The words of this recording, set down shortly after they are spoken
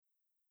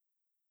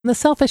The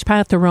Selfish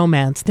Path to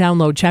Romance.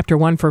 Download Chapter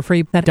 1 for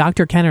free at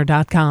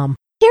drkenner.com.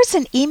 Here's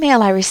an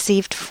email I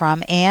received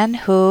from Anne,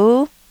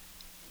 who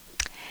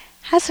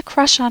has a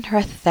crush on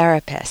her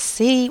therapist.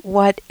 See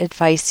what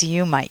advice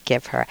you might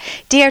give her.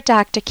 Dear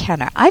Dr.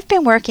 Kenner, I've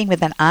been working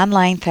with an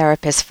online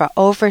therapist for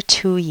over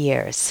 2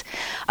 years.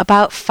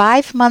 About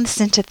 5 months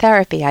into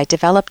therapy, I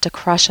developed a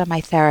crush on my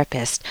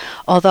therapist,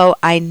 although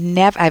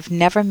I've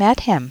never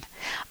met him.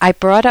 I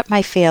brought up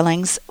my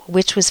feelings,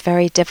 which was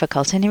very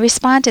difficult, and he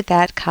responded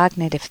that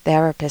cognitive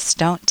therapists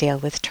don't deal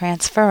with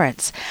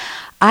transference.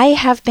 I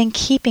have been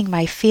keeping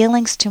my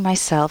feelings to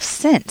myself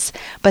since,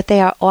 but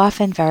they are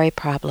often very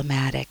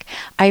problematic.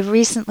 I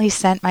recently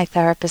sent my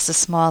therapist a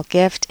small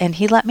gift, and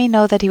he let me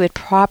know that he would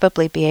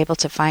probably be able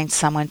to find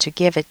someone to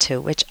give it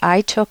to, which I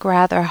took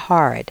rather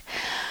hard.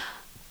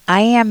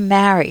 I am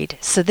married,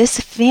 so this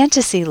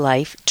fantasy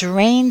life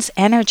drains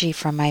energy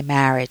from my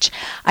marriage.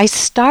 I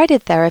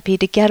started therapy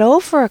to get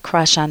over a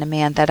crush on a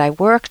man that I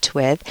worked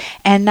with,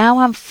 and now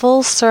I'm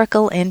full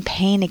circle in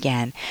pain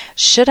again.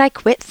 Should I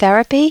quit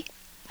therapy?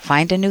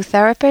 Find a new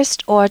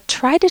therapist, or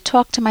try to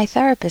talk to my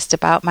therapist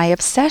about my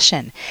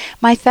obsession?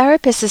 My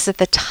therapist is at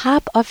the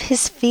top of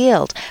his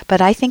field, but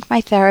I think my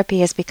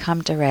therapy has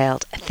become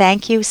derailed.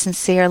 Thank you,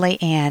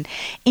 sincerely, Anne.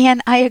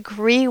 Anne, I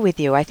agree with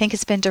you. I think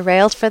it's been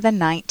derailed for the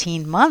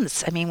 19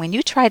 months. I mean, when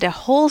you try to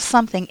hold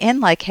something in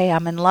like, hey,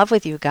 I'm in love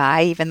with you,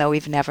 guy, even though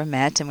we've never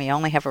met and we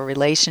only have a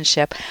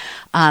relationship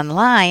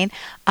online,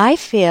 I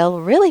feel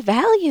really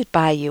valued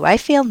by you. I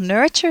feel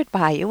nurtured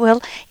by you.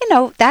 Well,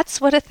 that's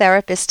what a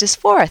therapist is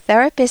for. A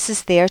therapist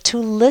is there to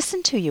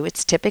listen to you.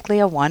 It's typically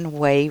a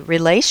one-way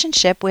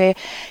relationship where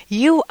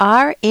you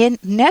are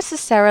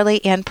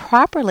necessarily and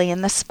properly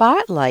in the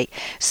spotlight.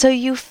 So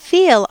you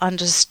feel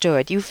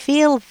understood. You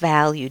feel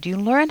valued. You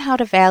learn how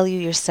to value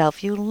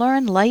yourself. You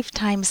learn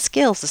lifetime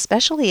skills,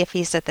 especially if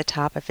he's at the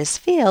top of his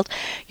field.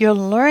 You're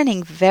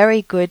learning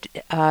very good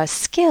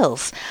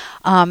skills.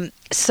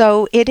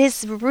 So it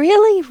is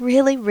really,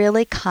 really,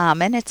 really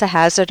common. It's a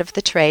hazard of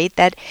the trade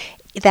that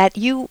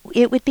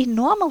it would be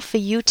normal for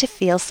you to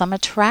feel some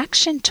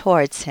attraction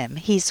towards him.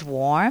 He's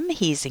warm,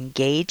 he's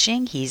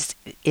engaging, he's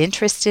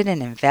interested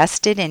and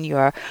invested in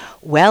your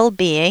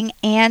well-being.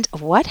 And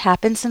what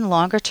happens in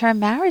longer-term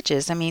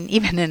marriages? I mean,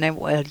 even in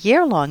a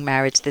year-long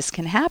marriage, this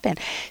can happen.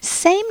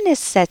 Sameness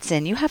sets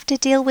in. You have to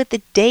deal with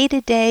the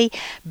day-to-day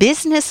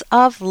business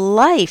of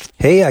life.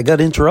 Hey, I got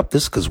to interrupt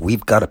this because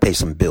we've got to pay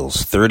some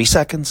bills. 30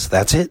 seconds,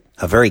 that's it.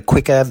 A very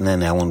quick ad, and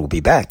then Ellen will be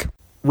back.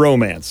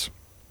 Romance.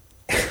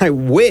 I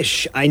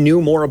wish I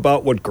knew more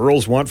about what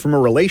girls want from a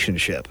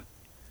relationship.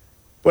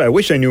 Boy, I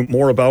wish I knew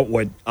more about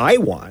what I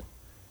want.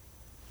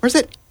 Where's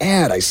that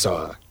ad I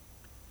saw?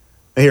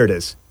 Here it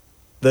is.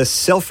 The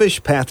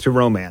Selfish Path to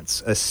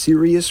Romance, a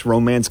serious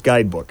romance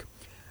guidebook.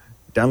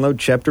 Download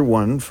Chapter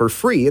 1 for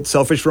free at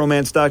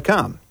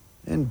selfishromance.com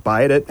and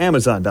buy it at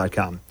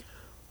amazon.com.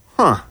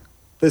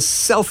 The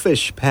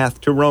Selfish Path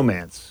to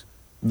Romance.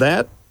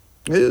 That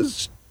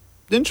is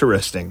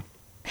interesting.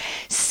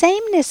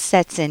 Sameness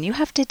sets in. You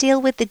have to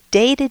deal with the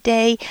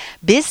day-to-day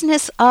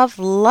business of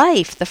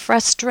life, the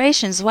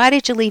frustrations. Why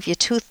did you leave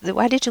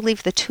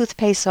the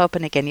toothpaste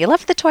open again? You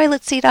left the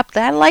toilet seat up.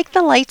 I like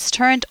the lights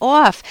turned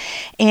off.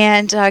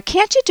 And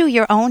can't you do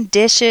your own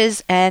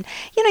dishes? And,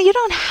 you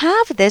don't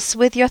have this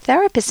with your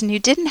therapist, and you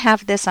didn't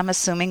have this, I'm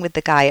assuming, with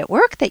the guy at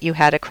work that you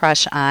had a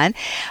crush on,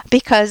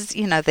 because,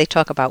 they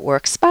talk about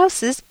work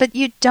spouses, but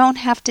you don't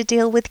have to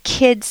deal with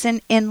kids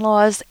and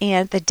in-laws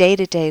and the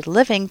day-to-day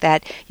living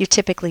that you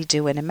typically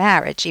do in a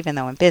marriage. Even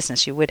though in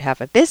business you would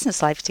have a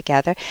business life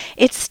together,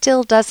 it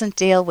still doesn't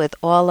deal with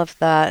all of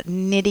the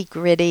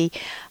nitty-gritty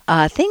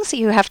things that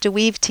you have to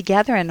weave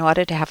together in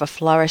order to have a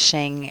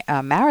flourishing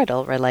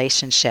marital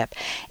relationship.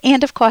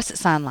 And of course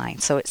it's online,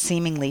 so it's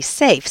seemingly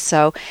safe.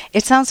 So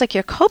it sounds like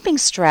your coping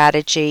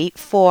strategy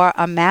for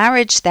a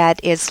marriage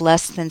that is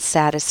less than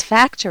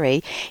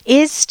satisfactory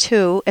is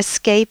to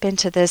escape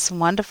into this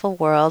wonderful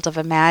world of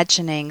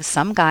imagining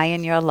some guy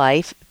in your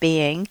life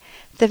being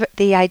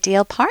the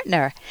ideal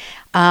partner.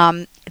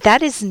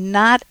 That is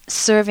not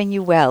serving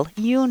you well.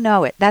 You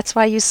know it. That's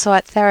why you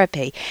sought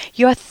therapy.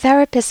 Your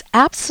therapist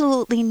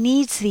absolutely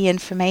needs the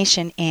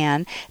information,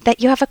 Anne,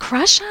 that you have a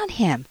crush on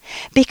him,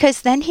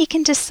 because then he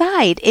can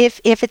decide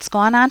if it's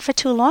gone on for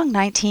too long,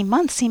 19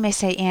 months, he may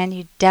say, Anne,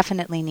 you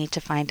definitely need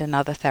to find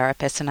another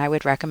therapist, and I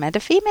would recommend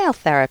a female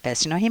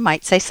therapist. He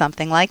might say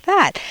something like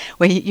that,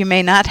 where you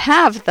may not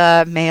have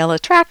the male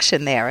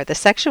attraction there or the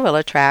sexual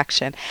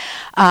attraction.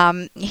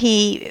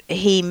 He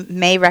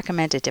may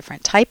recommend a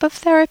different type of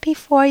therapy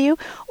for you,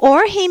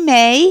 or he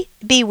may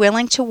be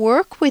willing to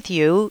work with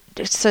you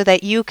so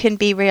that you can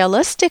be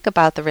realistic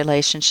about the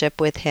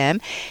relationship with him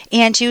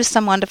and use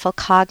some wonderful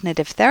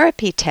cognitive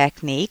therapy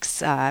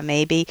techniques,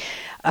 maybe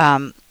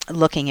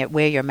looking at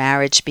where your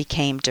marriage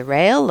became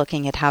derailed,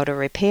 looking at how to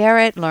repair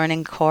it,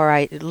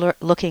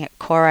 looking at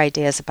core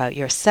ideas about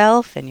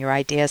yourself and your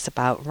ideas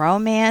about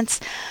romance,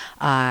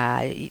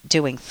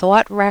 doing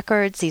thought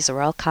records. These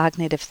are all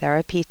cognitive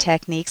therapy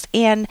techniques,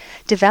 and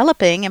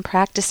developing and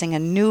practicing a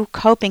new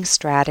coping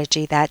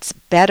strategy that's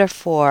better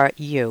for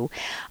you.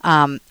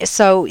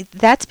 So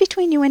that's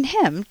between you and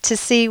him to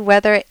see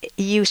whether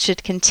you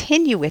should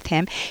continue with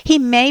him. He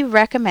may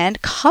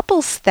recommend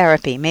couples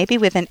therapy, maybe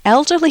with an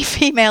elderly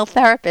female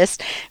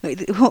therapist,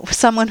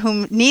 someone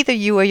whom neither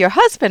you or your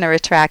husband are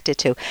attracted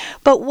to.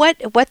 But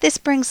what this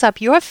brings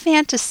up, your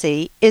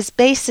fantasy is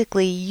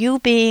basically you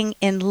being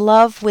in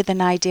love with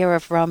an idea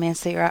of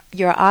romance that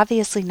you're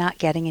obviously not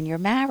getting in your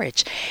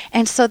marriage.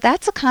 And so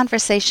that's a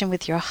conversation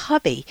with your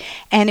hubby.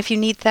 And if you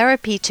need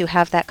therapy to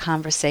have that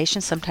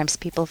conversation, sometimes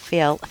people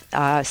feel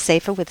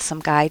safer with some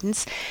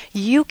guidance.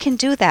 You can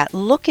do that.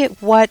 Look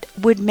at what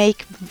would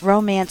make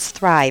romance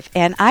thrive.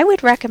 And I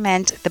would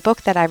recommend the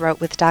book that I wrote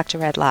with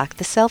Dr. Ed Locke,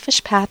 The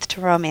Selfish Path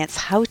to Romance,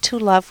 How to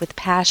Love with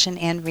Passion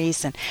and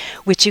Reason,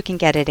 which you can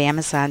get at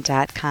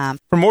Amazon.com.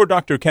 For more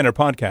Dr. Kenner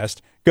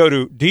podcast, go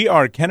to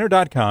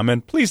drkenner.com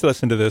and please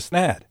listen to this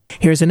ad.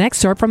 Here's an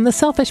excerpt from The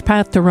Selfish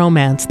Path to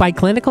Romance by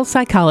clinical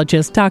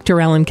psychologist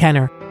Dr. Ellen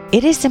Kenner.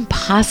 It is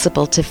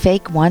impossible to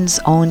fake one's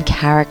own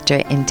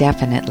character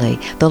indefinitely.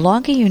 The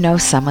longer you know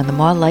someone, the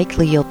more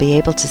likely you'll be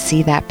able to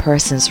see that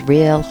person's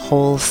real,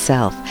 whole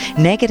self.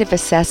 Negative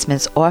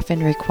assessments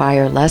often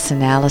require less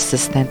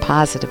analysis than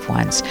positive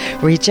ones.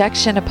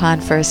 Rejection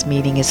upon first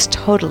meeting is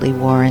totally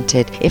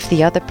warranted if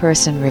the other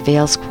person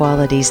reveals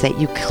qualities that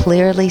you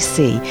clearly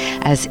see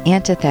as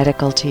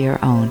antithetical to your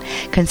own.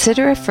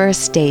 Consider a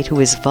first date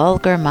who is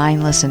vulgar,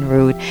 mindless, and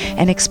rude,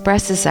 and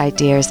expresses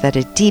ideas that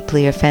are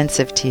deeply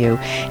offensive to you.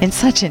 In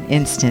such an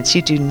instance,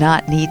 you do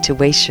not need to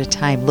waste your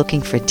time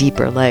looking for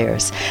deeper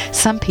layers.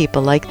 Some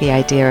people like the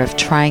idea of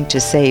trying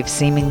to save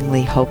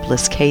seemingly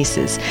hopeless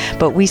cases,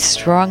 but we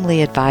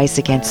strongly advise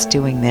against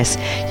doing this.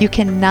 You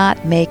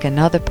cannot make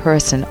another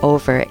person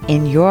over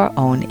in your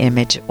own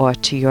image or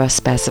to your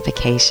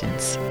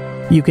specifications.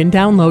 You can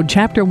download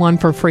Chapter 1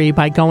 for free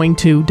by going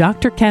to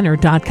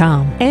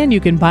drkenner.com, and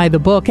you can buy the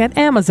book at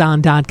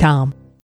Amazon.com.